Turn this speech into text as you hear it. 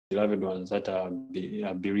beloved ones that are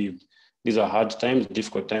bereaved. These are hard times,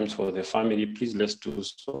 difficult times for the family. Please let's do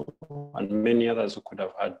so. And many others who could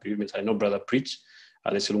have had bereavements. I know Brother Preach,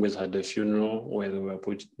 the Silungwes had a funeral where they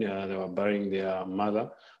were burying their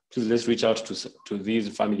mother. Please let's reach out to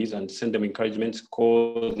these families and send them encouragement,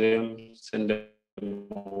 call them, send them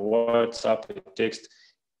WhatsApp, a text.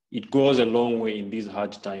 It goes a long way in these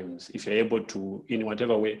hard times. If you're able to, in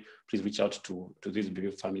whatever way, please reach out to these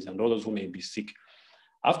bereaved families and all those who may be sick.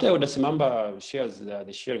 After Elder Simamba shares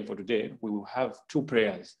the sharing for today, we will have 2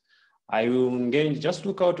 prayers. I will engage, just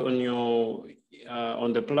look out on your,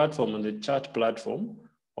 on the platform, on the chat platform,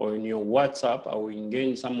 or in your WhatsApp. I will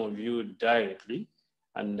engage some of you directly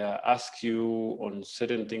and ask you on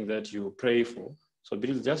certain things that you pray for. So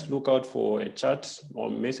please just look out for a chat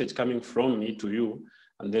or message coming from me to you,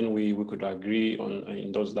 and then we could agree on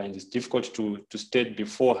in those lines. It's difficult to state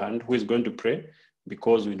beforehand who is going to pray,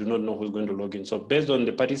 because we do not know who's going to log in. So based on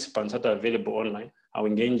the participants that are available online, I'll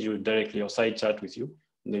engage you directly or side chat with you,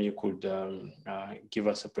 and then you could give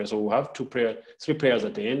us a prayer. So we'll have 3 prayers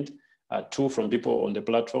at the end, 2 from people on the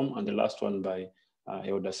platform, and the last one by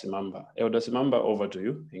Elder Simamba. Elder Simamba, over to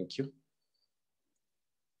you. Thank you.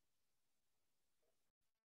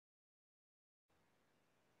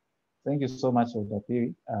 Thank you so much, Elder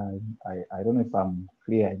Piri. I don't know if I'm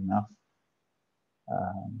clear enough.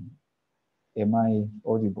 Am I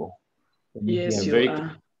audible? Yes, you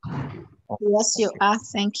are. Yes, you are.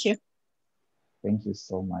 Thank you. Thank you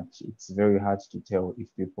so much. It's very hard to tell if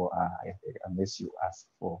people are, unless you ask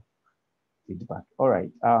for feedback. All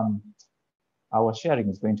right. Our sharing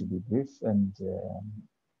is going to be brief, and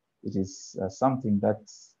it is something that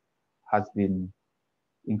has been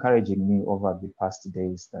encouraging me over the past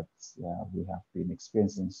days, that we have been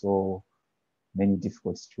experiencing so many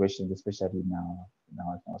difficult situations, especially in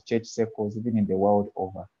our church circles, even in the world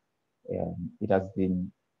over. It has been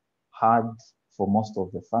hard for most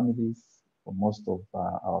of the families, for most of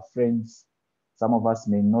our friends. Some of us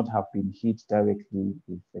may not have been hit directly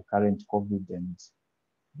with the current COVID and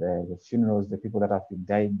the funerals, the people that have been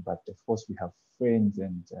dying, but of course we have friends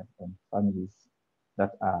and families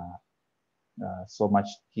that are so much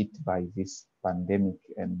hit by this pandemic.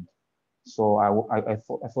 And so I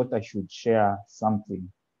thought I should share something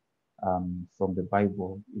from the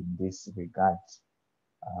Bible in this regard.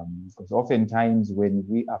 Because oftentimes when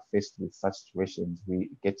we are faced with such situations, we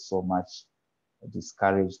get so much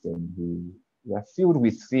discouraged, and we are filled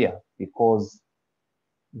with fear, because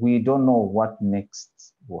we don't know what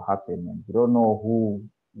next will happen, and we don't know who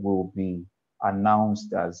will be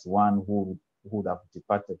announced as one who would have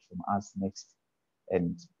departed from us next.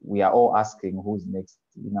 And we are all asking who's next.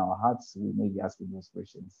 In our hearts, we may be asking those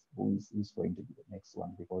questions. Who's going to be the next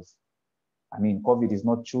one? Because, I mean, COVID is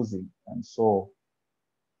not choosing. And so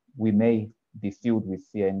we may be filled with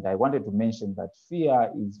fear. And I wanted to mention that fear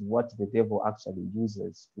is what the devil actually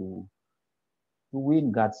uses to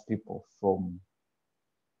win God's people from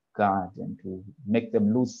God, and to make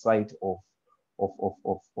them lose sight of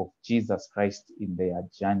Jesus Christ in their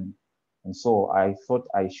journey. And so I thought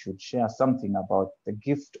I should share something about the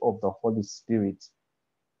gift of the Holy Spirit,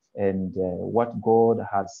 and what God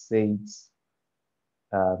has said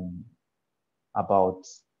about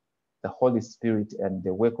the Holy Spirit and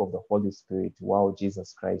the work of the Holy Spirit while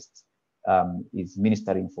Jesus Christ is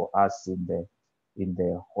ministering for us in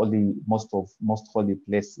the holy, most holy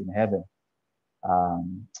place in heaven.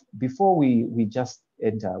 Before we just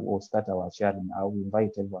enter or start our sharing, I will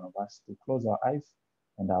invite every one of us to close our eyes,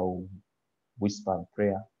 and I will whisper a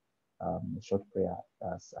prayer, a short prayer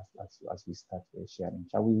as we start the sharing.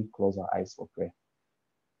 Shall we close our eyes for prayer?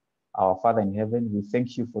 Our Father in heaven, we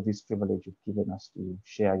thank you for this privilege you've given us to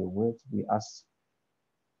share your word. We ask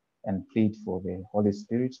and plead for the Holy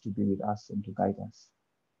Spirit to be with us and to guide us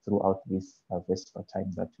throughout this Vesper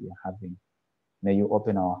time that we are having. May you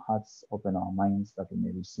open our hearts, open our minds, that we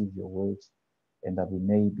may receive your word, and that we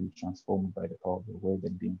may be transformed by the power of your word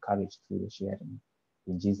and be encouraged through the sharing.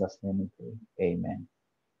 In Jesus' name we pray. Amen.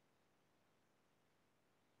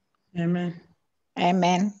 Amen.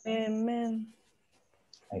 Amen. Amen.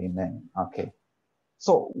 Amen. Okay.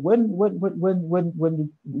 So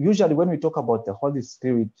usually when we talk about the Holy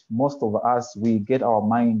Spirit, most of us, we get our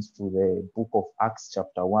minds to the book of Acts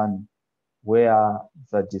chapter 1, where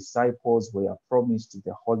the disciples were promised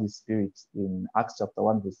the Holy Spirit in Acts chapter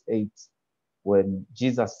 1 verse 8, when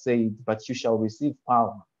Jesus said, "But you shall receive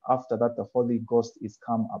power. After that the Holy Ghost is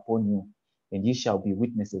come upon you, and ye shall be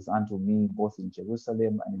witnesses unto me both in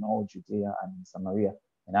Jerusalem and in all Judea and in Samaria,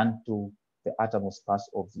 and unto the uttermost parts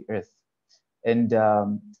of the earth." And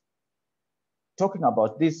talking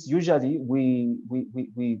about this, usually we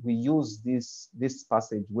use this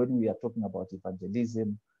passage when we are talking about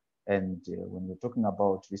evangelism, and when we're talking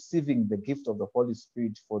about receiving the gift of the Holy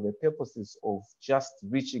Spirit for the purposes of just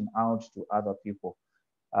reaching out to other people.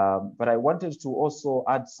 But I wanted to also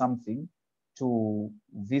add something to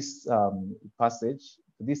this passage,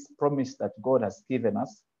 this promise that God has given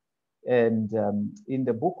us. And in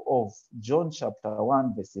the book of John chapter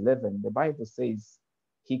 1, verse 11, the Bible says,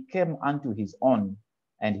 he came unto his own,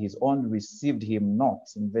 and his own received him not.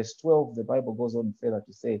 In verse 12, the Bible goes on further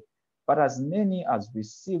to say, but as many as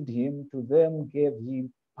received him, to them gave he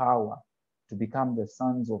power to become the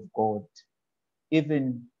sons of God,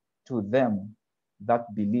 even to them that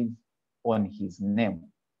believe on his name.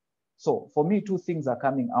 So for me, two things are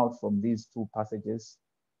coming out from these two passages.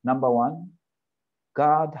 Number one,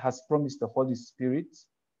 God has promised the Holy Spirit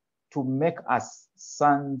to make us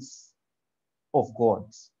sons of God,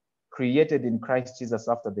 created in Christ Jesus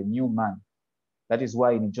after the new man. That is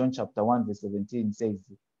why in John chapter 1, verse 17 says,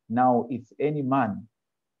 now if any man,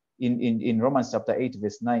 in Romans chapter 8,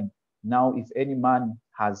 verse 9, now if any man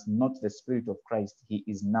has not the Spirit of Christ, he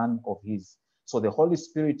is none of his. So the Holy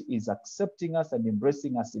Spirit is accepting us and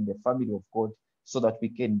embracing us in the family of God so that we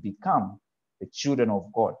can become the children of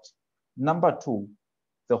God. Number two,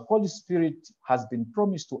 the Holy Spirit has been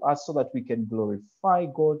promised to us so that we can glorify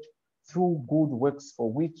God through good works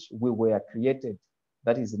for which we were created.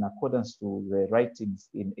 That is in accordance to the writings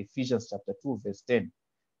in Ephesians chapter 2, verse 10.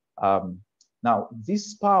 Now,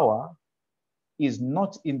 this power is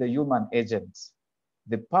not in the human agent.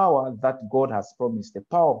 The power that God has promised, the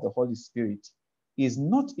power of the Holy Spirit, is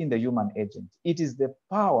not in the human agent. It is the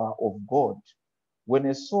power of God. When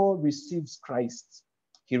a soul receives Christ,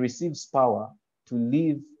 he receives power to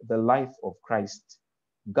live the life of Christ.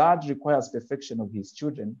 God requires perfection of his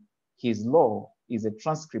children. His law is a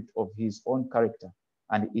transcript of his own character,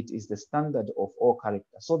 and it is the standard of all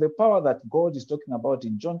character. So the power that God is talking about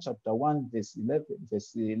in John chapter 1, verse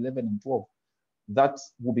 11 and 12, that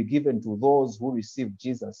will be given to those who receive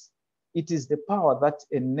Jesus. It is the power that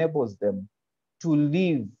enables them to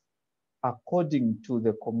live according to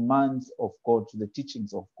the commands of God, to the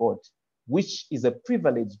teachings of God, which is a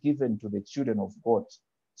privilege given to the children of God.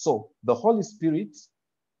 So the Holy Spirit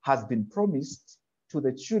has been promised to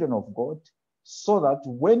the children of God so that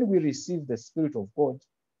when we receive the Spirit of God,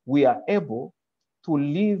 we are able to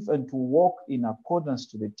live and to walk in accordance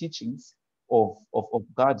to the teachings of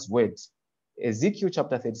God's words. Ezekiel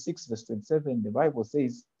chapter 36, verse 27, the Bible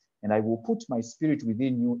says, and I will put my spirit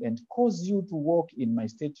within you and cause you to walk in my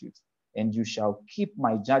statutes, and you shall keep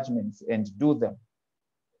my judgments and do them.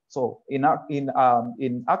 So in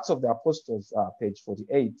Acts of the Apostles, page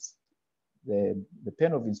 48, the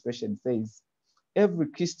pen of inspiration says, every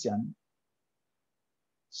Christian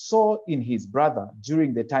saw in his brother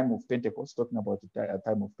during the time of Pentecost, talking about the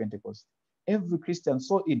time of Pentecost, every Christian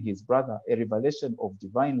saw in his brother a revelation of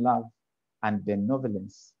divine love and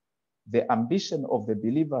benevolence. The ambition of the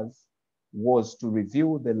believers was to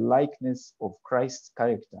reveal the likeness of Christ's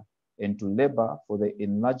character and to labor for the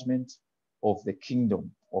enlargement of the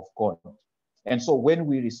kingdom of God. And so when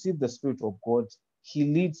we receive the Spirit of God, he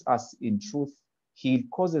leads us in truth. He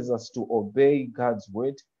causes us to obey God's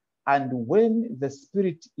word. And when the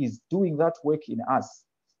Spirit is doing that work in us,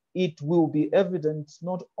 it will be evident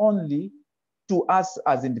not only to us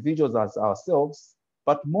as individuals, as ourselves,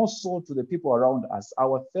 but more so to the people around us,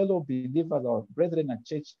 our fellow believers, our brethren at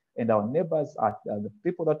church, and our neighbors, the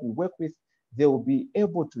people that we work with. They will be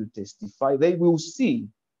able to testify. They will see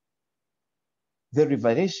the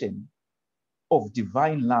revelation of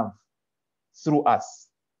divine love through us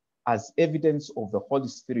as evidence of the Holy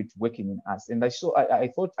Spirit working in us. And I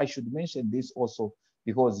thought I should mention this also,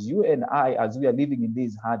 because you and I, as we are living in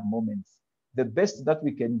these hard moments, the best that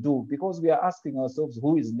we can do, because we are asking ourselves,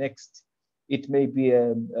 who is next? It may be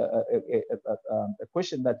a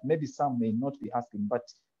question that maybe some may not be asking, but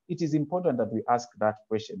it is important that we ask that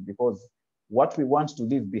question, because what we want to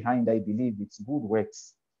leave behind, I believe, it's good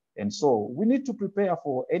works. And so we need to prepare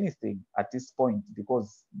for anything at this point,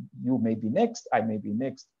 because you may be next, I may be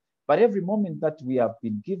next. But every moment that we have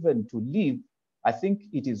been given to live, I think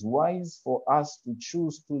it is wise for us to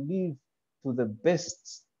choose to live to the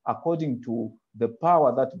best according to the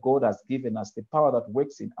power that God has given us, the power that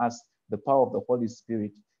works in us, the power of the Holy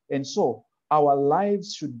Spirit. And so our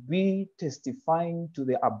lives should be testifying to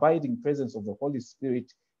the abiding presence of the Holy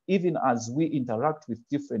Spirit, even as we interact with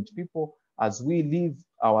different people, as we live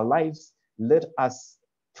our lives. Let us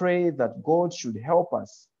pray that God should help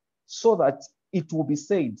us so that it will be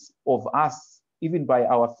said of us, even by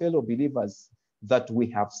our fellow believers, that we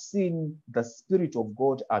have seen the Spirit of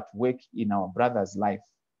God at work in our brother's life,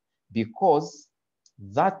 because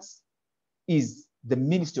that is the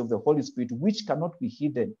ministry of the Holy Spirit, which cannot be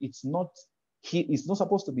hidden. It's not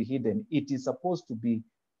supposed to be hidden. It is supposed to be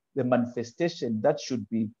the manifestation that should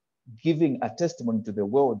be giving a testimony to the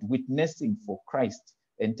world, witnessing for Christ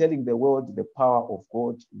and telling the world the power of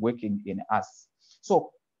God working in us.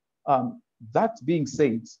 So that being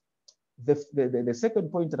said, the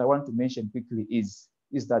second point that I want to mention quickly is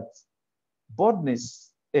that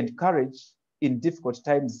boldness and courage in difficult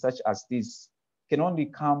times such as this can only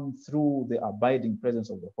come through the abiding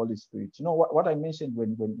presence of the Holy Spirit. You know what I mentioned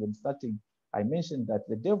when starting, I mentioned that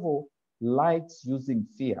the devil likes using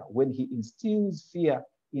fear. When he instills fear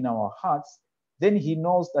in our hearts, then he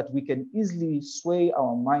knows that we can easily sway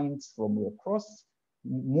our minds from the cross,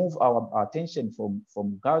 move our attention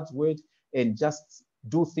from God's word, and just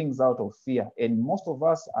do things out of fear. And most of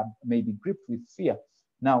us are maybe gripped with fear.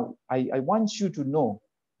 Now, I want you to know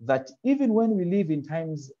that even when we live in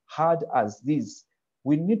times hard as these,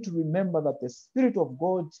 we need to remember that the Spirit of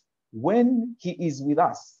God, when he is with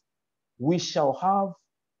us, we shall have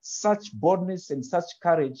such boldness and such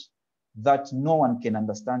courage that no one can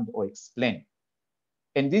understand or explain.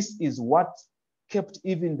 And this is what kept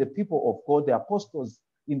even the people of God, the apostles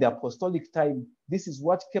in the apostolic time, this is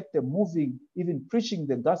what kept them moving, even preaching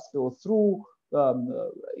the gospel through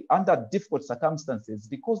under difficult circumstances,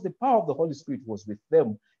 because the power of the Holy Spirit was with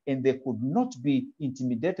them, and they could not be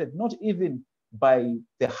intimidated, not even by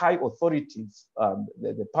the high authorities,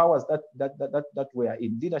 the powers that were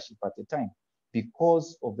in leadership at the time,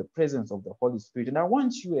 because of the presence of the Holy Spirit. And I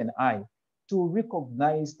want you and I to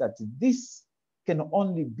recognize that this can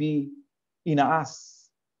only be in us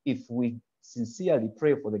if we sincerely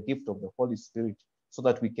pray for the gift of the Holy Spirit, so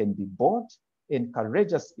that we can be bold and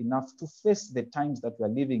courageous enough to face the times that we are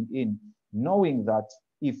living in, knowing that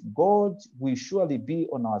if God will surely be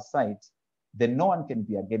on our side, then no one can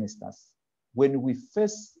be against us. When we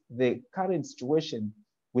face the current situation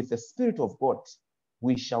with the Spirit of God,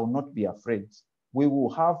 we shall not be afraid. We will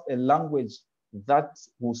have a language that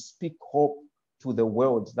will speak hope to the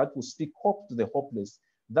world, that will speak hope to the hopeless,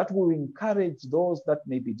 that will encourage those that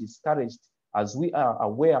may be discouraged, as we are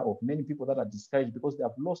aware of many people that are discouraged because they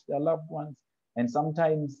have lost their loved ones, and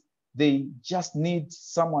sometimes they just need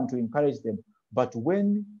someone to encourage them. But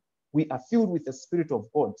when we are filled with the Spirit of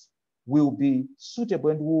God, will be suitable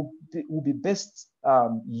and will be best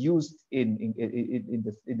used in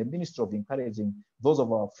the ministry of encouraging those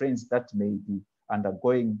of our friends that may be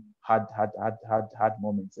undergoing hard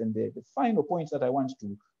moments. And the final point that I want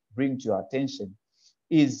to bring to your attention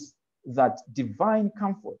is that divine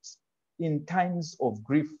comfort in times of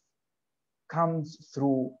grief comes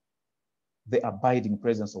through the abiding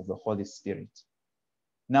presence of the Holy Spirit.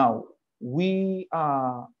 Now, we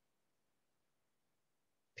are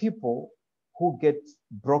people who get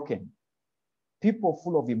broken, people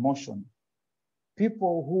full of emotion,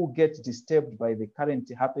 people who get disturbed by the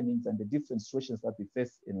current happenings and the different situations that we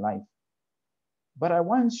face in life. But I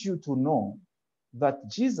want you to know that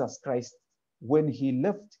Jesus Christ, when he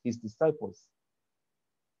left his disciples,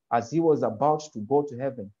 as he was about to go to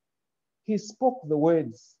heaven, he spoke the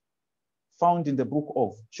words found in the book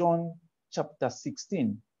of John chapter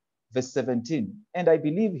 16, verse 17. And I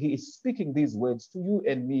believe he is speaking these words to you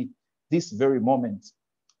and me this very moment.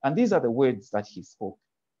 And these are the words that he spoke.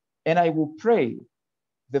 And I will pray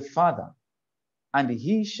the Father, and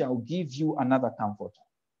he shall give you another comforter,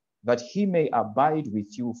 that he may abide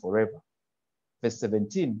with you forever. Verse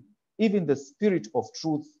 17, even the Spirit of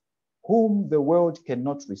truth, whom the world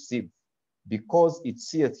cannot receive, because it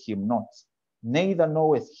seeth him not, neither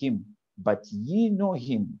knoweth him, but ye know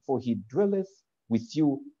him, for he dwelleth with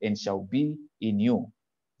you and shall be in you.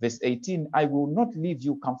 Verse 18, I will not leave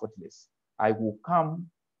you comfortless. I will come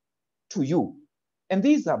to you. And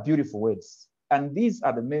these are beautiful words. And these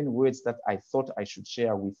are the main words that I thought I should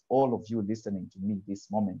share with all of you listening to me this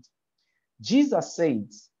moment. Jesus said,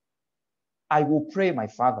 I will pray my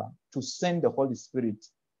Father to send the Holy Spirit,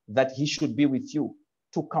 that he should be with you,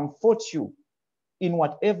 to comfort you in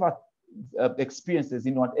whatever experiences,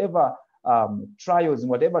 in whatever trials, in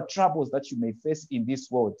whatever troubles that you may face in this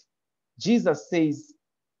world. Jesus says,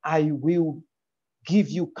 I will give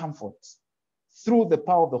you comfort through the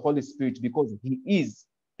power of the Holy Spirit, because he is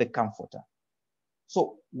the comforter.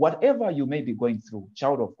 So whatever you may be going through,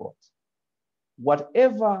 child of God,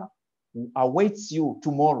 whatever awaits you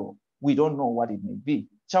tomorrow, we don't know what it may be.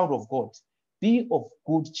 Child of God, be of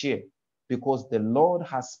good cheer, because the Lord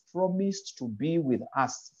has promised to be with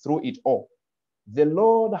us through it all. The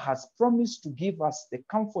Lord has promised to give us the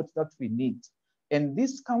comfort that we need. And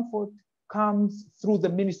this comfort comes through the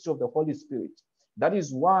ministry of the Holy Spirit. That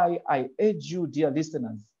is why I urge you, dear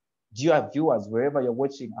listeners, dear viewers, wherever you're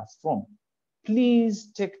watching us from,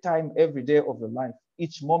 please take time every day of your life,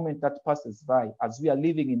 each moment that passes by, as we are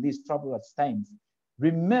living in these troublous times.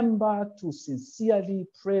 Remember to sincerely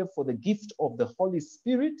pray for the gift of the Holy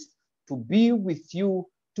Spirit to be with you,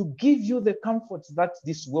 to give you the comfort that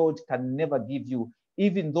this world can never give you,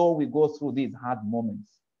 even though we go through these hard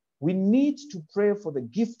moments. We need to pray for the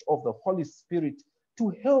gift of the Holy Spirit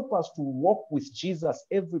to help us to walk with Jesus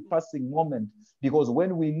every passing moment. Because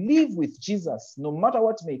when we live with Jesus, no matter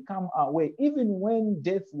what may come our way, even when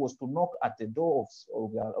death was to knock at the door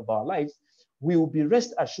of our lives, we will be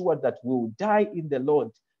rest assured that we will die in the Lord,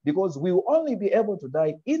 because we will only be able to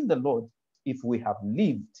die in the Lord if we have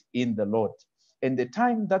lived in the Lord. And the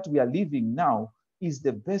time that we are living now is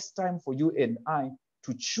the best time for you and I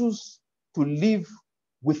to choose to live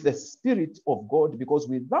with the Spirit of God, because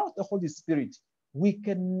without the Holy Spirit, we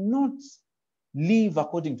cannot live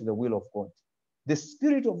according to the will of God. The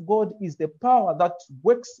Spirit of God is the power that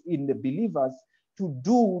works in the believers to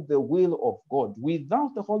do the will of God.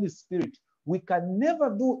 Without the Holy Spirit, we can never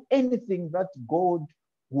do anything that God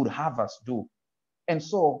would have us do. And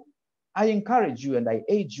so I encourage you and I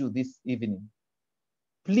urge you this evening,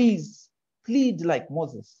 please plead like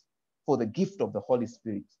Moses for the gift of the Holy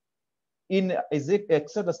Spirit. In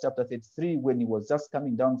Exodus chapter 33, when he was just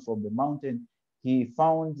coming down from the mountain, he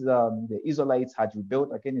found the Israelites had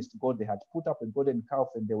rebelled against God. They had put up a golden calf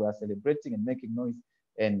and they were celebrating and making noise.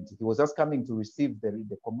 And he was just coming to receive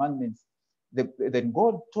the commandments. Then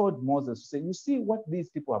God told Moses to say, you see what these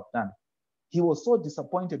people have done. He was so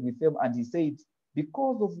disappointed with them, and he said,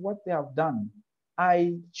 because of what they have done,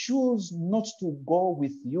 I choose not to go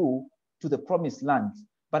with you to the promised land,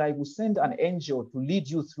 but I will send an angel to lead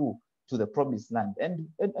you through to the promised land. And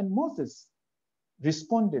Moses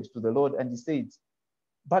responded to the Lord and he said,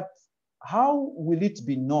 but how will it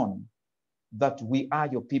be known that we are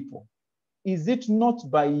your people? Is it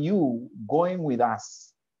not by you going with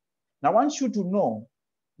us? Now, I want you to know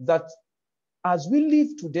that as we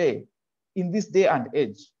live today in this day and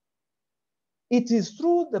age, it is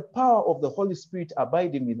through the power of the Holy Spirit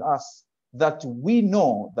abiding with us that we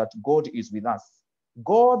know that God is with us.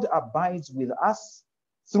 God abides with us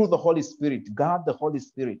through the Holy Spirit, God the Holy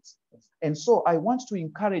Spirit. And so I want to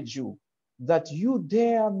encourage you that you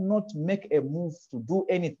dare not make a move to do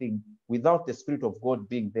anything without the Spirit of God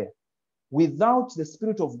being there. Without the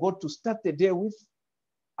Spirit of God to start the day with,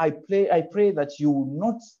 I pray that you will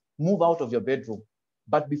not move out of your bedroom.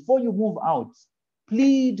 But before you move out,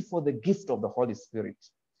 plead for the gift of the Holy Spirit.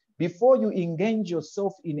 Before you engage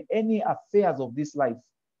yourself in any affairs of this life,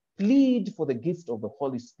 plead for the gift of the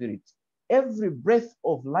Holy Spirit. Every breath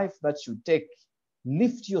of life that you take,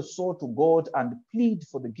 lift your soul to God and plead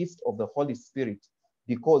for the gift of the Holy Spirit,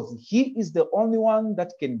 because he is the only one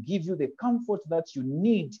that can give you the comfort that you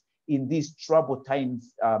need in these troubled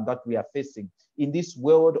times that we are facing, in this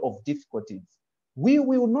world of difficulties. We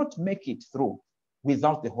will not make it through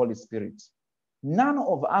without the Holy Spirit. None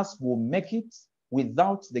of us will make it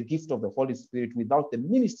without the gift of the Holy Spirit, without the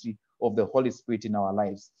ministry of the Holy Spirit in our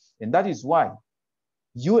lives. And that is why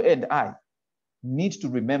you and I need to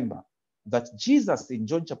remember that Jesus in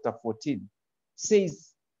John chapter 14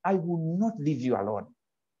 says, I will not leave you alone,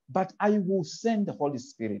 but I will send the Holy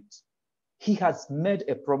Spirit. He has made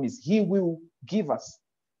a promise. He will give us.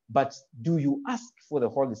 But do you ask for the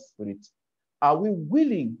Holy Spirit? Are we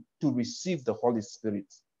willing to receive the Holy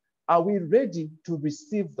Spirit? Are we ready to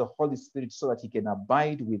receive the Holy Spirit so that he can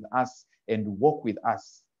abide with us and walk with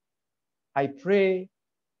us? I pray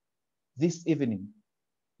this evening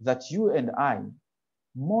that you and I,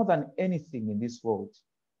 more than anything in this world,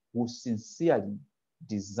 will sincerely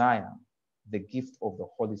desire the gift of the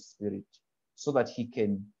Holy Spirit so that he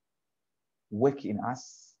can work in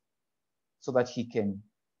us, so that he can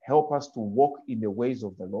help us to walk in the ways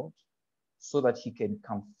of the Lord, so that he can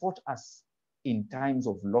comfort us in times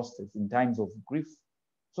of losses, in times of grief,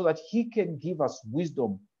 so that he can give us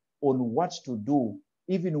wisdom on what to do,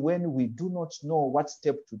 even when we do not know what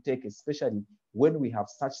step to take, especially when we have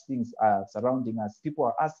such things surrounding us. People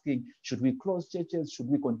are asking, should we close churches? Should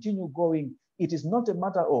we continue going? It is not a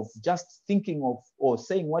matter of just thinking of or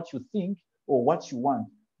saying what you think or what you want,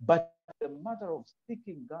 but a matter of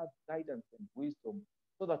seeking God's guidance and wisdom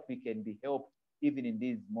so that we can be helped even in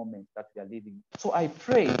these moments that we are living. So I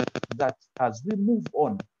pray that as we move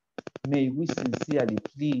on, may we sincerely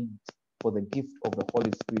plead for the gift of the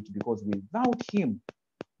Holy Spirit, because without him,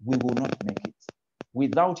 we will not make it.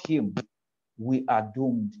 Without him, we are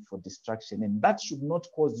doomed for destruction. And that should not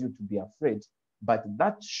cause you to be afraid, but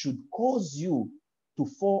that should cause you to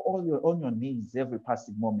fall on your knees every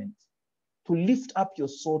passing moment, to lift up your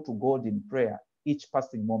soul to God in prayer each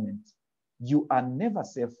passing moment. You are never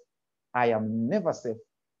safe. I am never safe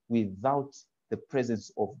without the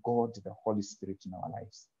presence of God, the Holy Spirit in our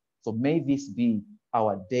lives. So may this be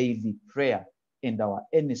our daily prayer and our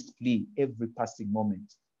earnest plea every passing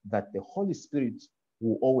moment, that the Holy Spirit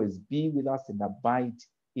will always be with us and abide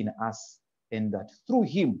in us, and that through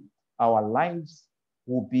him, our lives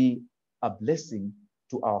will be a blessing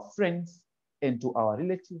to our friends and to our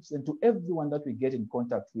relatives and to everyone that we get in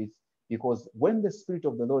contact with. Because when the Spirit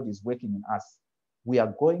of the Lord is working in us, we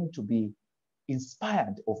are going to be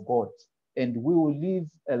inspired of God, and we will live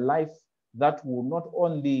a life that will not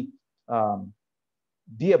only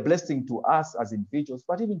be a blessing to us as individuals,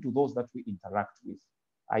 but even to those that we interact with.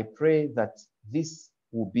 I pray that this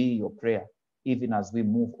will be your prayer, even as we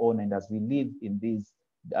move on and as we live in these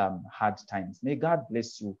hard times. May God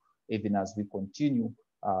bless you, even as we continue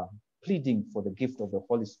pleading for the gift of the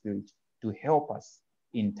Holy Spirit to help us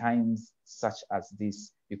in times such as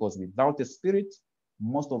this. Because without the Spirit,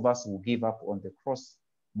 most of us will give up on the cross.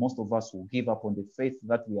 Most of us will give up on the faith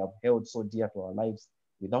that we have held so dear to our lives.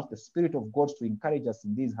 Without the Spirit of God to encourage us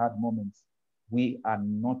in these hard moments, we are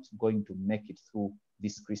not going to make it through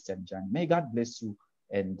this Christian journey. May God bless you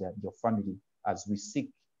and your family as we seek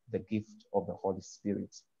the gift of the Holy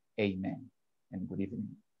Spirit. Amen. And good evening.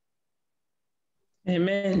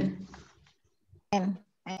 Amen. Amen.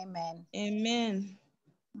 Amen. Amen.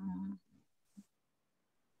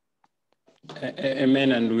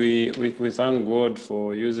 Amen. And we thank God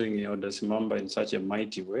for using Elder Simamba in such a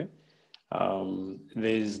mighty way.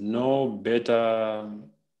 There is no better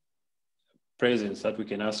presence that we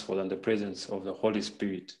can ask for than the presence of the Holy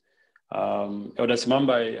Spirit. Elder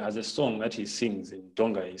Simamba has a song that he sings in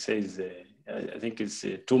Tonga. He says, I think it's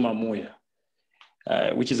Tuma Muya,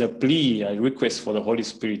 which is a plea, a request for the Holy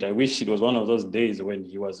Spirit. I wish it was one of those days when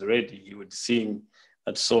he was ready, he would sing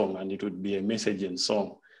that song and it would be a message and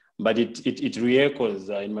song. But it re-echoes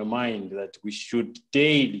in my mind that we should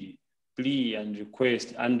daily plea and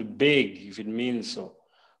request and beg, if it means so,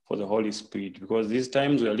 for the Holy Spirit. Because these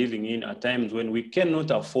times we are living in are times when we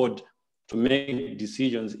cannot afford to make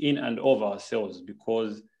decisions in and of ourselves,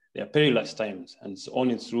 because they are perilous times, and it's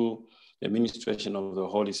only through the ministration of the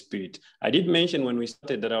Holy Spirit. I did mention when we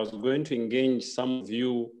started that I was going to engage some of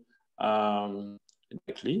you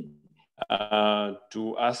directly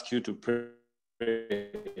to ask you to pray.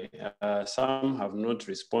 Some have not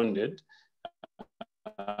responded.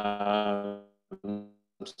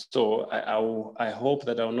 So I hope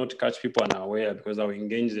that I will not catch people unaware, because I will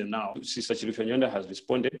engage them now. Sister Chilufanyonda has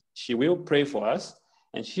responded. She will pray for us,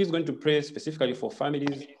 and she's going to pray specifically for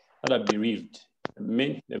families that are bereaved,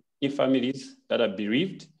 many families that are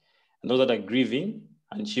bereaved, and those that are grieving,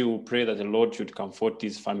 and she will pray that the Lord should comfort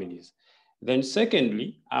these families. Then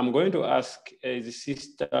secondly, I'm going to ask, is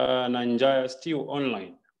Sister Nanjaya still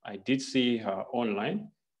online? I did see her online.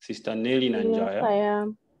 Sister Nelly Nanjaya. Yes, I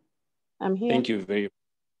am. I'm here. Thank you very much.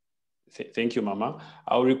 Thank you, Mama.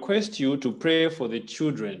 I'll request you to pray for the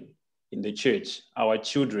children in the church, our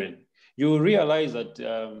children. You will realize that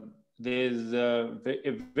there's a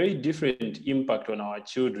very different impact on our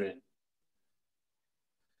children.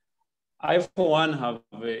 I, for one, have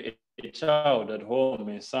a child at home,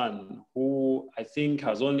 a son, who I think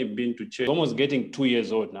has only been to church, almost getting 2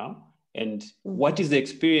 years old now. And what is the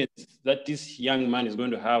experience that this young man is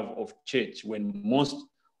going to have of church when most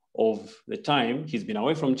of the time he's been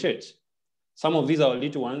away from church? Some of these our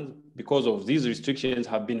little ones, because of these restrictions,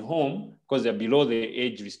 have been home because they're below the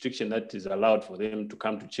age restriction that is allowed for them to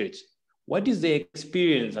come to church. What is the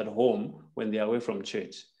experience at home when they're away from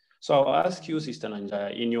church? So I'll ask you, Sister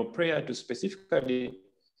Nanjaya, in your prayer to specifically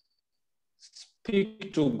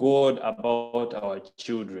speak to God about our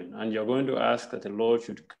children. And you're going to ask that the Lord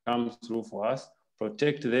should come through for us,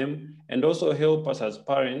 protect them, and also help us as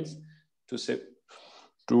parents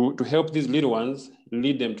to help these little ones,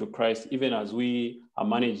 lead them to Christ, even as we are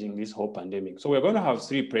managing this whole pandemic. So we're going to have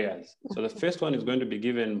 3 prayers. So the first one is going to be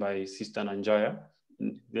given by Sister Nanjaya.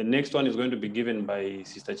 The next one is going to be given by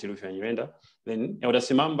Sister Chilufanyonda. Then Elder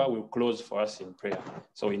Simamba will close for us in prayer.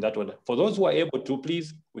 So in that order. For those who are able to,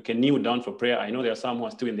 please, we can kneel down for prayer. I know there are some who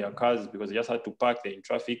are still in their cars because they just had to park, they're in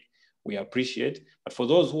traffic. We appreciate. But for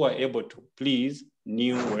those who are able to, please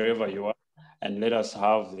kneel wherever you are and let us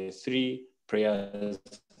have the 3 prayers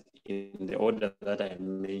in the order that I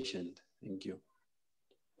mentioned. Thank you.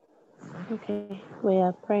 Okay, we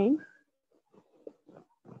are praying.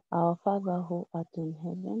 Our Father who art in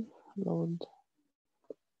heaven, Lord,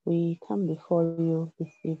 we come before you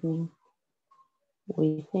this evening.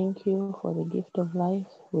 We thank you for the gift of life.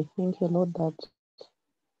 We thank you, Lord, that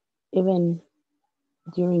even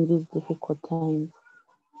during these difficult times,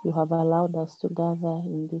 you have allowed us to gather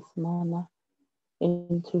in this manner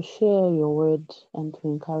and to share your word and to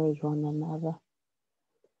encourage one another.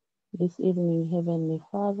 This evening, Heavenly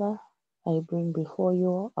Father, I bring before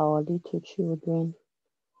you our little children.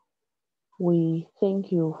 We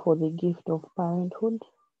thank you for the gift of parenthood.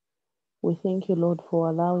 We thank you, Lord, for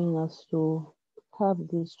allowing us to have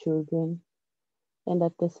these children. And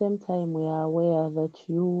at the same time, we are aware that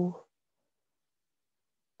you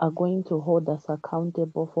are going to hold us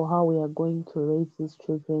accountable for how we are going to raise these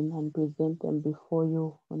children and present them before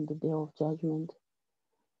you on the day of judgment.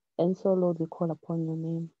 And so, Lord, we call upon your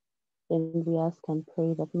name and we ask and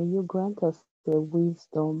pray that may you grant us the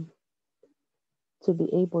wisdom to be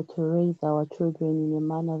able to raise our children in a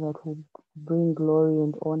manner that will bring glory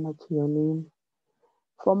and honor to your name.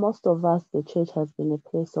 For most of us, the church has been a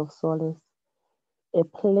place of solace, a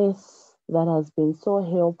place that has been so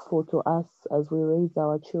helpful to us as we raise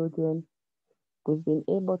our children. We've been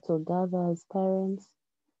able to gather as parents,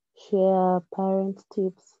 share parent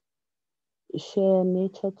tips, share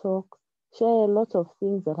nature talks, share a lot of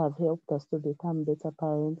things that have helped us to become better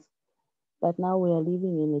parents. But now we are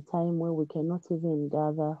living in a time where we cannot even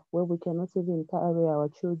gather, where we cannot even carry our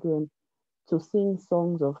children to sing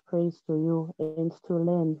songs of praise to you and to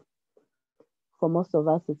learn. For most of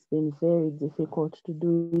us, it's been very difficult to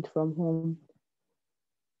do it from home.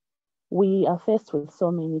 We are faced with so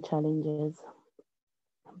many challenges.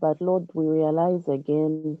 But Lord, we realize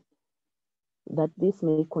again that this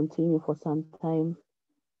may continue for some time.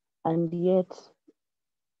 And yet,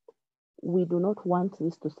 we do not want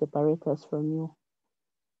this to separate us from you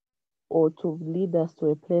or to lead us to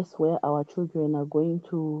a place where our children are going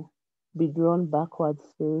to be drawn backwards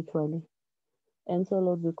spiritually. And so,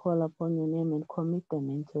 Lord, we call upon your name and commit them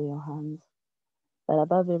into your hands. But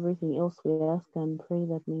above everything else, we ask and pray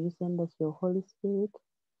that may you send us your Holy Spirit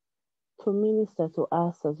to minister to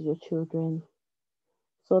us as your children,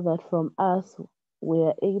 so that from us we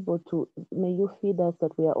are able to, may you feed us,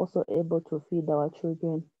 that we are also able to feed our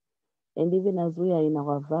children. And even as we are in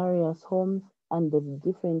our various homes and the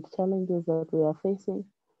different challenges that we are facing,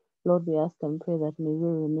 Lord, we ask and pray that may we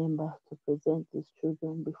remember to present these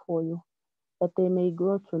children before you, that they may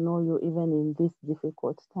grow to know you even in this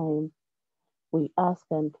difficult time. We ask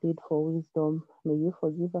and plead for wisdom. May you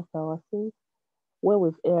forgive us our sins. Where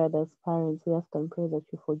we've erred as parents, we ask and pray that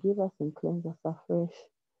you forgive us and cleanse us afresh,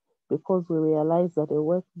 because we realize that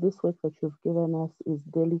this work that you've given us is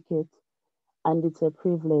delicate, and it's a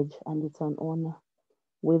privilege and it's an honor.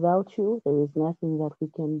 Without you, there is nothing that we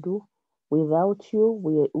can do. Without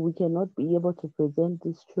you, we cannot be able to present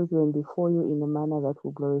these children before you in a manner that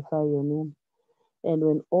will glorify your name. And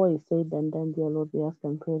when all is said and done, dear Lord, we ask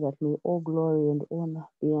and pray that may all glory and honor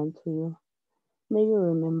be unto you. May you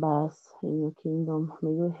remember us in your kingdom.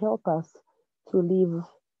 May you help us to live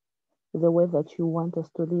the way that you want us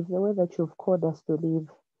to live, the way that you've called us to live.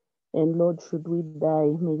 And Lord, should we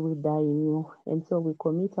die, may we die in you. And so we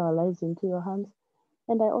commit our lives into your hands.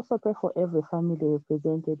 And I also pray for every family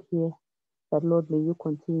represented here, that Lord, may you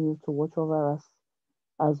continue to watch over us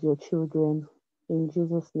as your children. In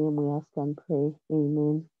Jesus' name we ask and pray.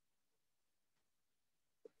 Amen.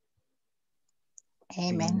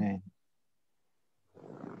 Amen. Amen.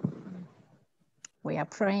 We are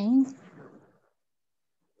praying.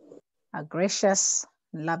 Our gracious,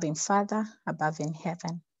 loving Father above in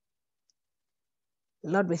heaven,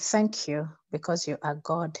 Lord, we thank you because you are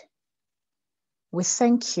God. We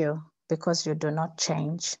thank you because you do not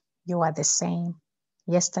change. You are the same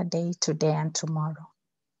yesterday, today, and tomorrow.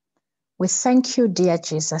 We thank you, dear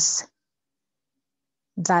Jesus,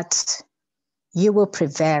 that you will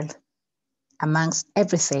prevail amongst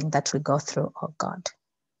everything that we go through, oh God.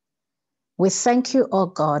 We thank you, oh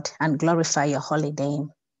God, and glorify your holy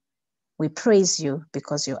name. We praise you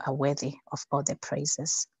because you are worthy of all the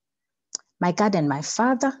praises. My God and my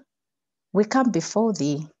Father, we come before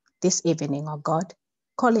thee this evening, oh God,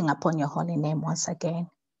 calling upon your holy name once again,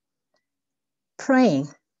 praying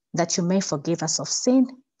that you may forgive us of sin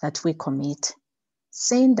that we commit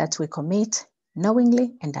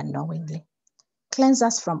knowingly and unknowingly. Cleanse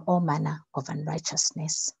us from all manner of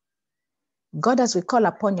unrighteousness. God, as we call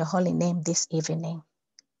upon your holy name this evening,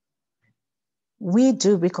 we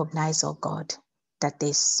do recognize, oh God, that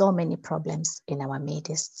there's so many problems in our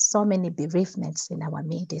midst, so many bereavements in our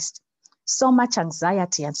midst, so much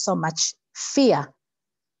anxiety and so much fear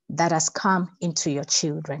that has come into your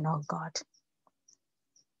children, oh God.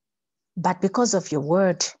 But because of your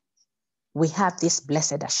word, we have this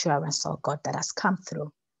blessed assurance, oh God, that has come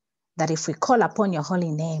through, that if we call upon your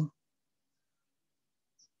holy name,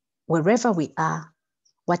 wherever we are,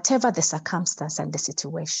 whatever the circumstance and the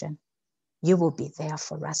situation, you will be there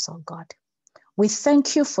for us, oh God. We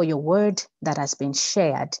thank you for your word that has been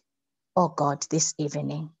shared, oh God, this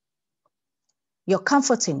evening. Your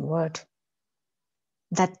comforting word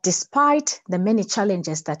that despite the many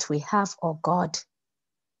challenges that we have, oh God,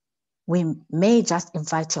 we may just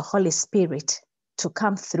invite your Holy Spirit to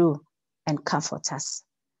come through and comfort us.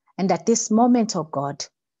 And at this moment, oh God,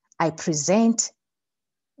 I present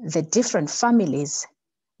the different families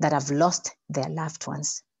that have lost their loved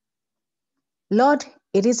ones. Lord,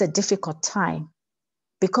 it is a difficult time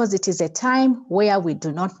because it is a time where we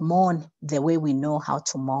do not mourn the way we know how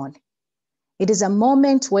to mourn. It is a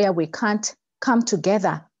moment where we can't come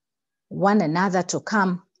together, one another, to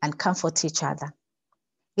come and comfort each other.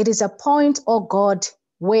 It is a point, oh God,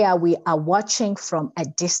 where we are watching from a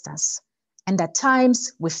distance. And at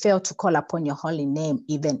times we fail to call upon your holy name,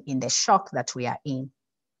 even in the shock that we are in.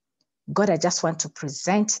 God, I just want to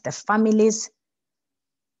present the families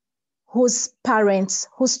whose parents,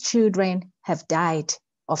 whose children have died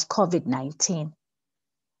of COVID-19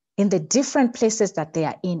 in the different places that they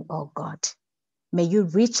are in, oh God. May you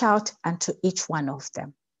reach out unto each one of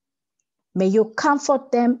them. May you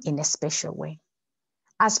comfort them in a special way.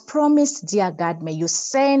 As promised, dear God, may you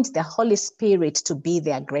send the Holy Spirit to be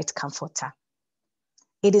their great comforter.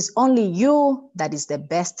 It is only you that is the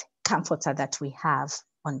best comforter that we have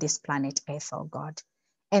on this planet Earth, oh God.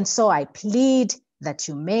 And so I plead that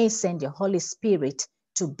you may send your Holy Spirit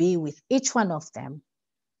to be with each one of them,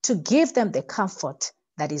 to give them the comfort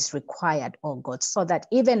that is required, oh God, so that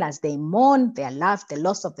even as they mourn the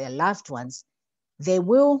loss of their loved ones, they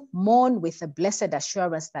will mourn with a blessed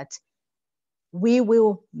assurance that we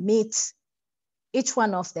will meet each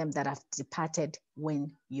one of them that have departed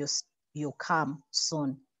when you come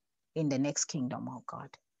soon in the next kingdom, oh God.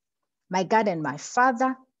 My God and my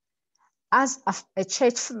Father, as a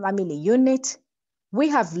church family unit, we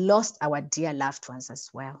have lost our dear loved ones as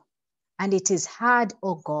well. And it is hard,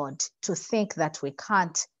 oh God, to think that we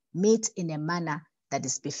can't meet in a manner that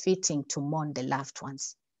is befitting to mourn the loved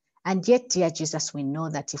ones. And yet, dear Jesus, we know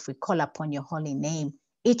that if we call upon your holy name,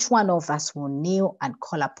 each one of us will kneel and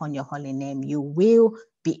call upon your holy name. You will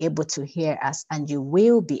be able to hear us and you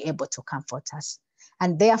will be able to comfort us.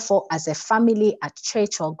 And therefore, as a family at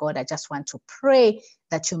church, oh God, I just want to pray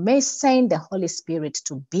that you may send the Holy Spirit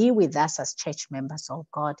to be with us as church members, oh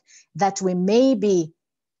God, that we may be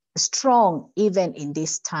strong even in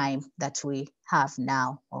this time that we have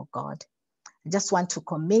now, oh God. I just want to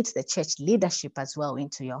commit the church leadership as well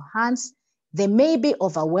into your hands. They may be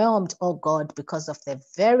overwhelmed, oh God, because of the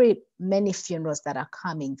very many funerals that are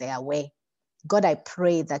coming their way. God, I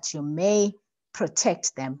pray that you may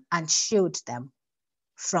protect them and shield them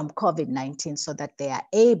from COVID-19 so that they are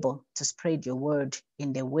able to spread your word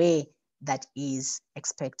in the way that is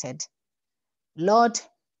expected. Lord,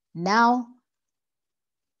 now,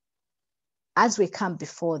 as we come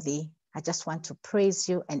before thee, I just want to praise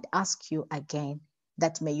you and ask you again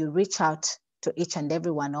that may you reach out to each and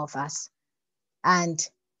every one of us and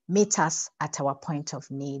meet us at our point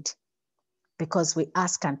of need. Because we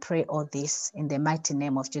ask and pray all this in the mighty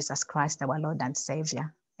name of Jesus Christ, our Lord and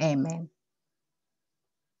Savior. Amen.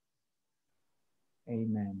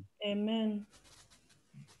 Amen. Amen.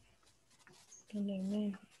 And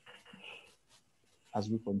amen. As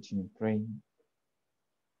we continue praying,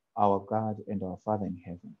 our God and our Father in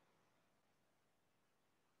heaven,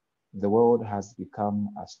 the world has become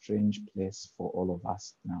a strange place for all of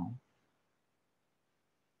us now.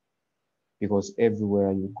 Because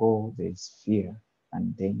everywhere you go, there is fear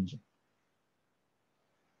and danger.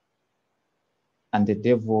 And the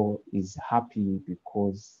devil is happy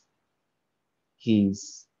because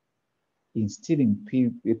he's instilling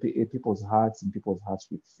people's hearts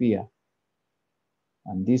with fear.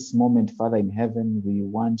 And this moment, Father in heaven, we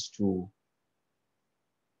want to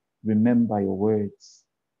remember your words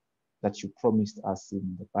that you promised us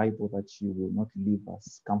in the Bible, that you will not leave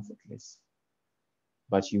us comfortless,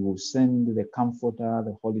 but you will send the Comforter,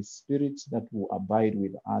 the Holy Spirit, that will abide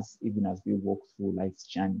with us even as we walk through life's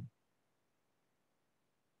journey.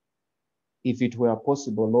 If it were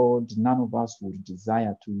possible, Lord, none of us would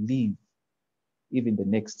desire to live even the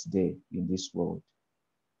next day in this world.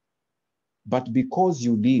 But because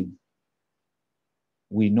you live,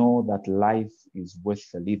 we know that life is worth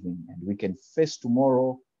the living and we can face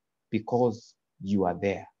tomorrow because you are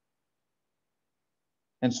there.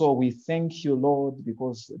 And so we thank you, Lord,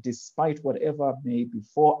 because despite whatever may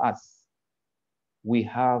befall us, we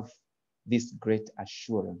have this great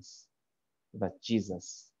assurance that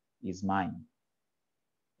Jesus is mine.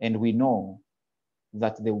 And we know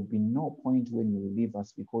that there will be no point when you will leave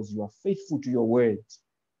us because you are faithful to your word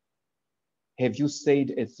Have you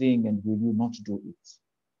said a thing and will you not do it?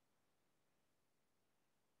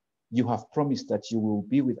 You have promised that you will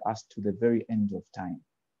be with us to the very end of time.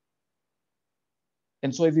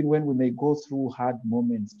 And so even when we may go through hard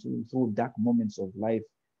moments, through dark moments of life,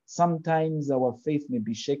 sometimes our faith may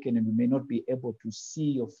be shaken and we may not be able to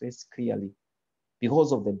see your face clearly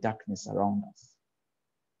because of the darkness around us.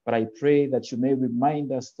 But I pray that you may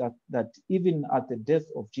remind us that even at the death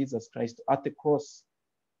of Jesus Christ, at the cross,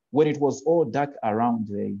 when it was all dark around,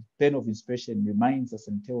 the pen of inspiration reminds us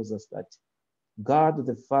and tells us that God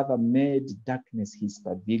the Father made darkness his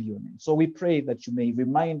pavilion. And so we pray that you may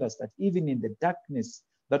remind us that even in the darkness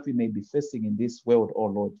that we may be facing in this world, oh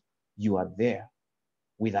Lord, you are there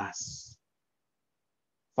with us.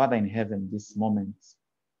 Father in heaven, this moment,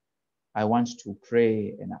 I want to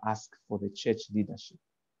pray and ask for the church leadership,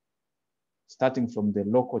 starting from the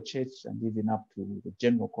local church and even up to the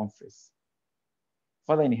general conference.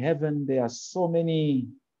 Father in heaven, there are so many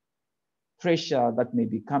pressure that may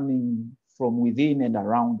be coming from within and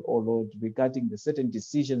around, oh Lord, regarding the certain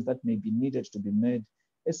decisions that may be needed to be made,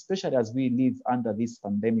 especially as we live under this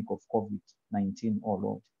pandemic of COVID-19, oh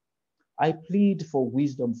Lord. I plead for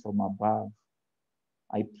wisdom from above.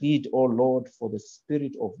 I plead, oh Lord, for the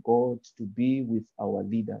Spirit of God to be with our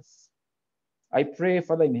leaders. I pray,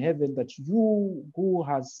 Father in heaven, that you who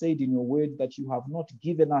has said in your word that you have not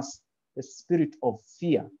given us the spirit of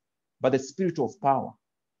fear, but the spirit of power.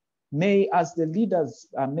 May, as the leaders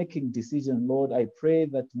are making decisions, Lord, I pray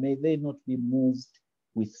that may they not be moved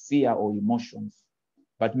with fear or emotions,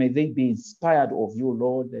 but may they be inspired of you,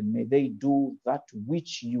 Lord, and may they do that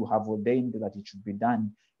which you have ordained that it should be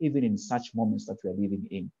done, even in such moments that we are living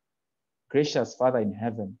in. Gracious Father in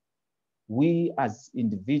heaven, we as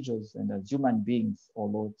individuals and as human beings, oh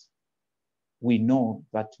Lord, we know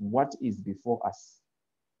that what is before us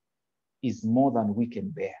is more than we can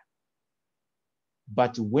bear.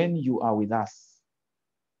 But when you are with us,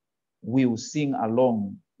 we will sing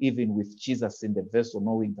along, even with Jesus in the vessel,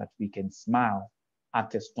 knowing that we can smile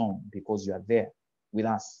at a storm because you are there with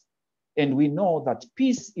us. And we know that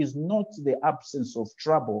peace is not the absence of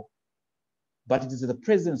trouble, but it is the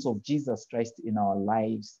presence of Jesus Christ in our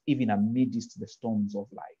lives, even amidst the storms of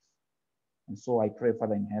life. And so I pray,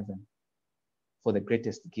 Father in heaven, for the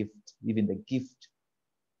greatest gift, even the gift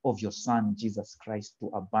of your Son, Jesus Christ, to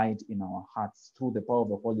abide in our hearts through the power of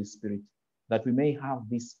the Holy Spirit, that we may have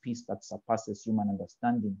this peace that surpasses human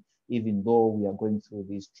understanding, even though we are going through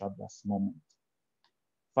this troublous moment.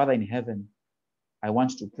 Father in heaven, I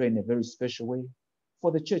want to pray in a very special way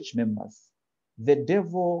for the church members. The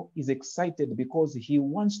devil is excited because he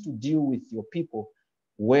wants to deal with your people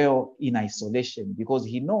well in isolation, because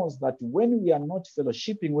he knows that when we are not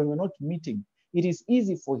fellowshipping, when we're not meeting, it is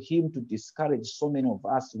easy for him to discourage so many of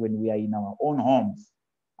us when we are in our own homes.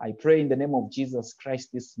 I pray in the name of Jesus Christ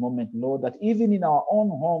this moment, Lord, that even in our own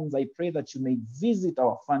homes, I pray that you may visit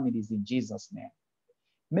our families in Jesus' name.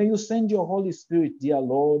 May you send your Holy Spirit, dear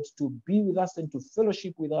Lord, to be with us and to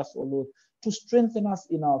fellowship with us, oh Lord, to strengthen us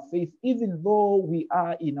in our faith, even though we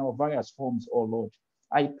are in our various homes, oh Lord.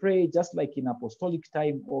 I pray, just like in apostolic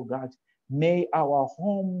time, oh God, may our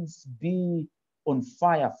homes be on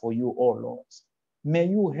fire for you, oh Lord. May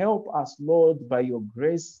you help us, Lord, by your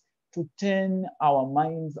grace, to turn our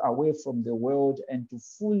minds away from the world and to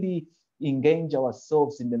fully engage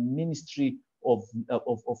ourselves in the ministry of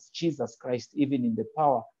Jesus Christ, even in the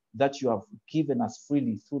power that you have given us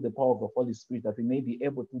freely through the power of the Holy Spirit, that we may be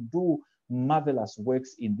able to do marvelous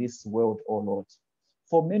works in this world, oh Lord.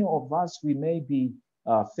 For many of us, we may be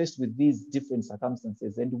faced with these different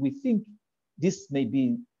circumstances, and we think this may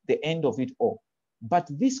be the end of it all. But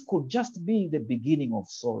this could just be the beginning of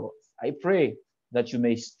sorrows. I pray that you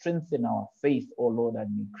may strengthen our faith, oh Lord,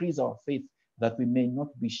 and increase our faith, that we may not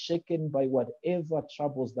be shaken by whatever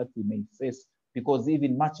troubles that we may face, because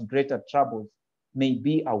even much greater troubles may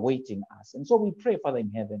be awaiting us. And so we pray, Father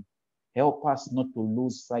in heaven, help us not to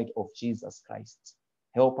lose sight of Jesus Christ.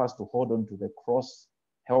 Help us to hold on to the cross.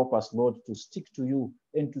 Help us, Lord, to stick to you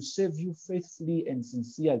and to serve you faithfully and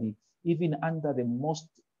sincerely, even under the most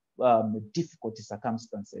difficult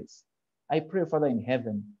circumstances. I pray, Father in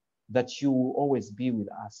heaven, that you will always be with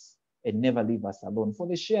us and never leave us alone. For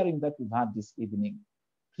the sharing that we've had this evening,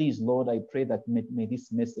 please, Lord, I pray that may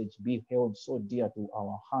this message be held so dear to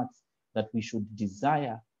our hearts that we should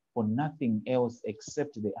desire for nothing else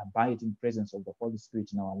except the abiding presence of the Holy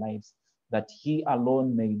Spirit in our lives, that he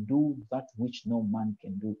alone may do that which no man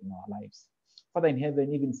can do in our lives. Father in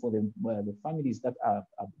heaven, even for the families that are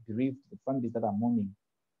bereaved, the families that are mourning,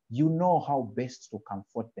 you know how best to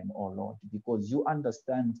comfort them, oh Lord, because you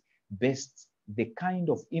understand best the kind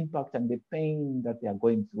of impact and the pain that they are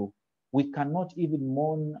going through. We cannot even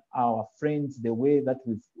mourn our friends the way that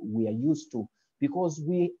we are used to, because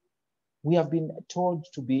we have been told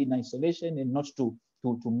to be in isolation and not to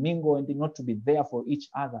mingle and not to be there for each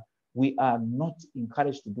other. We are not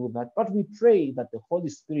encouraged to do that. But we pray that the Holy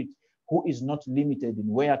Spirit, who is not limited in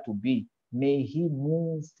where to be, may he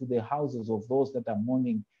move to the houses of those that are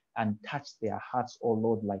mourning and touch their hearts, oh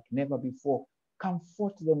Lord, like never before.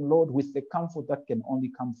 Comfort them, Lord, with the comfort that can only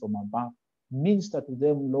come from above. Minister to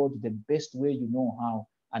them, Lord, the best way you know how.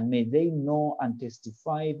 And may they know and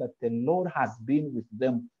testify that the Lord has been with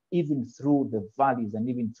them even through the valleys and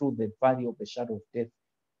even through the valley of the shadow of death.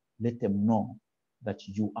 Let them know that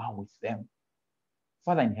you are with them.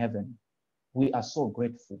 Father in heaven, we are so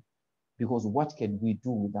grateful, because what can we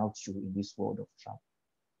do without you in this world of trouble?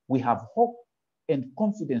 We have hope and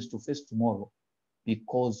confidence to face tomorrow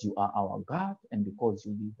because you are our God and because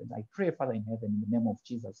you live. And I pray, Father in heaven, in the name of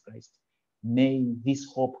Jesus Christ, may this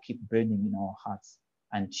hope keep burning in our hearts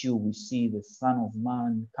until we see the Son of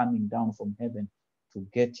Man coming down from heaven to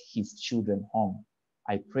get his children home.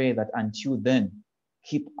 I pray that until then,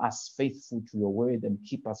 keep us faithful to your word and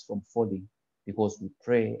keep us from falling, because we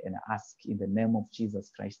pray and ask in the name of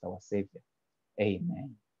Jesus Christ, our Savior.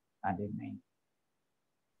 Amen and amen.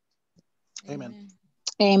 Amen.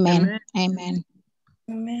 Amen. Amen.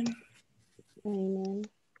 Amen. Amen.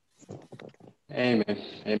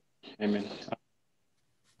 Amen. Amen.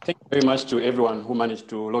 Thank you very much to everyone who managed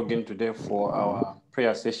to log in today for our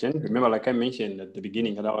prayer session. Remember, like I mentioned at the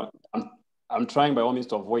beginning, I'm trying by all means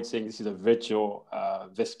to avoid saying this is a virtual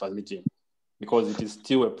Vespers meeting, because it is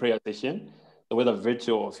still a prayer session. So whether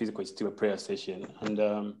virtual or physical, it's still a prayer session. And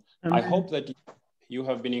I hope that you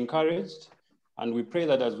have been encouraged. And we pray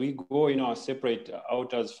that as we go in our separate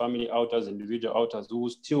altars, family altars, individual altars, we will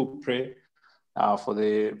still pray for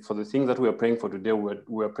the things that we are praying for today.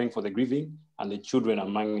 We are praying for the grieving and the children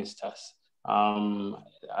amongst us.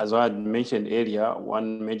 As I had mentioned earlier,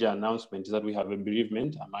 one major announcement is that we have a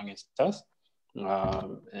bereavement amongst us,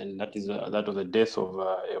 and that is that of the death of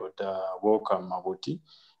Walker Maboti.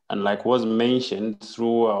 And like was mentioned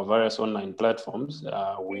through our various online platforms,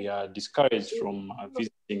 we are discouraged from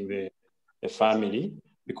visiting the family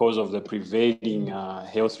because of the prevailing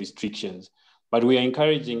health restrictions. But we are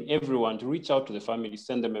encouraging everyone to reach out to the family,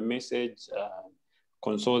 send them a message,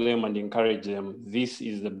 console them and encourage them. This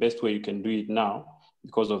is the best way you can do it now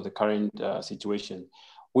because of the current situation.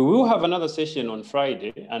 We will have another session on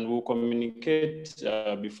Friday, and we'll communicate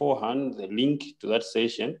beforehand the link to that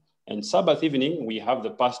session. And Sabbath evening, we have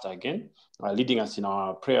the pastor again leading us in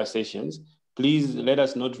our prayer sessions. Please let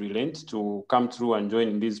us not relent to come through and join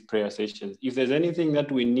in these prayer sessions. If there's anything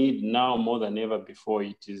that we need now more than ever before,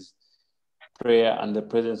 it is prayer, and the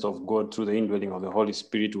presence of God through the indwelling of the Holy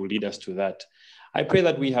Spirit will lead us to that. I pray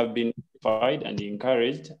that we have been inspired and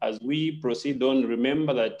encouraged as we proceed on.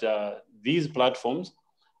 Remember that these platforms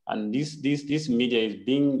and this media is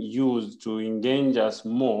being used to engage us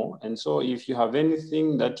more. And so if you have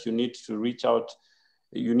anything that you need to reach out,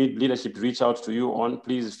 you need leadership to reach out to you on,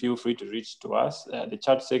 please feel free to reach to us. The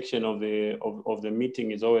chat section of the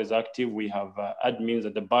meeting is always active. We have admins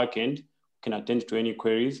at the back end who can attend to any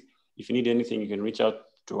queries. If you need anything, you can reach out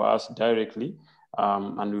to us directly,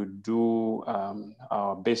 and we'll do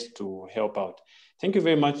our best to help out. Thank you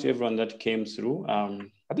very much, everyone that came through.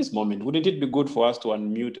 At this moment, wouldn't it be good for us to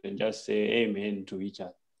unmute and just say amen to each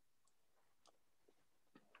other?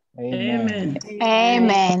 Amen.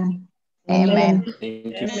 Amen. Amen.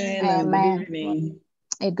 Thank you. Amen.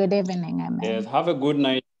 A good evening. Amen. Yes, have a good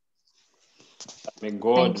night. May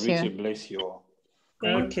God Thank you. richly bless you all.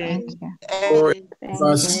 Okay. Thank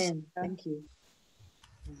you. Thank you.